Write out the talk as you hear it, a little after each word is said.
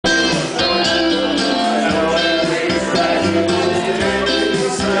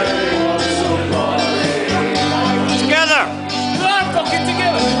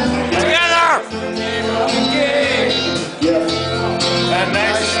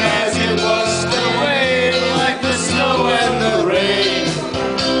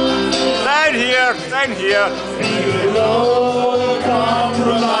line here. Feeling low,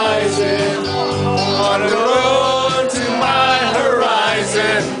 compromising on the road to my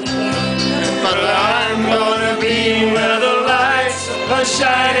horizon. But I'm gonna be where the lights are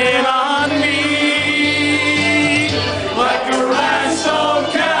shining on me, like a rhinestone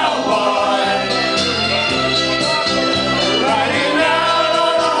cowboy, riding out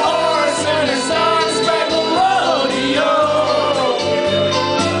on a horse in a star-speckled rodeo.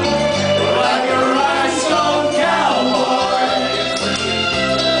 Like a rhinestone cowboy,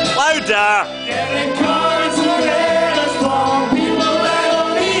 Louder. getting cards and letters from people I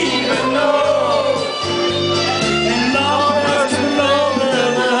don't even know. And lovers and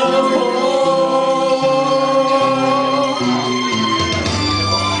lovers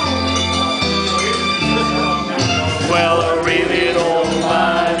well, I really don't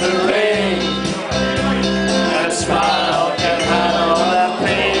mind the rain, and smile can hide all that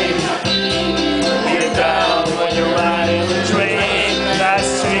pain. You're down when you're riding the train that's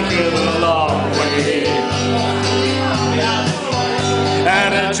taking a long way.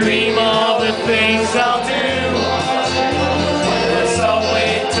 And I dream of the things I'll do. The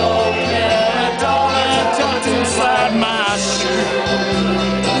subway told me a dollar tucked inside my shoe.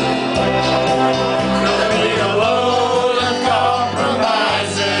 Be alone and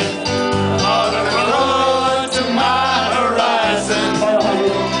compromising on the road to my horizon.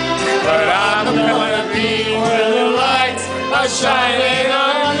 But I'm gonna be where the lights are shining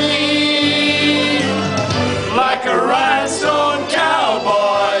on me, like a rhinestone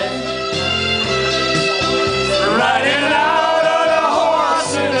cowboy, riding out on a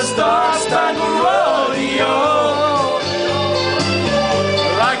horse in a star-spangled rodeo.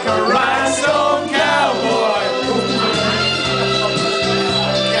 Like a rhinestone cowboy,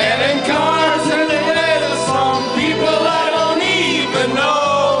 getting cards and letters from people I don't even know.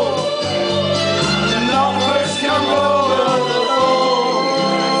 Numbers come over the phone,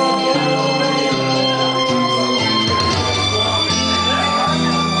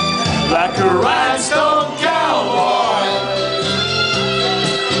 like a rhinestone cowboy,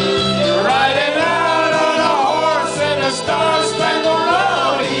 riding out on a horse in a star-spangled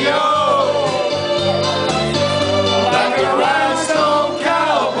rodeo. Like a rhinestone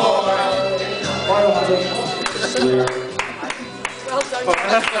cowboy. Well done.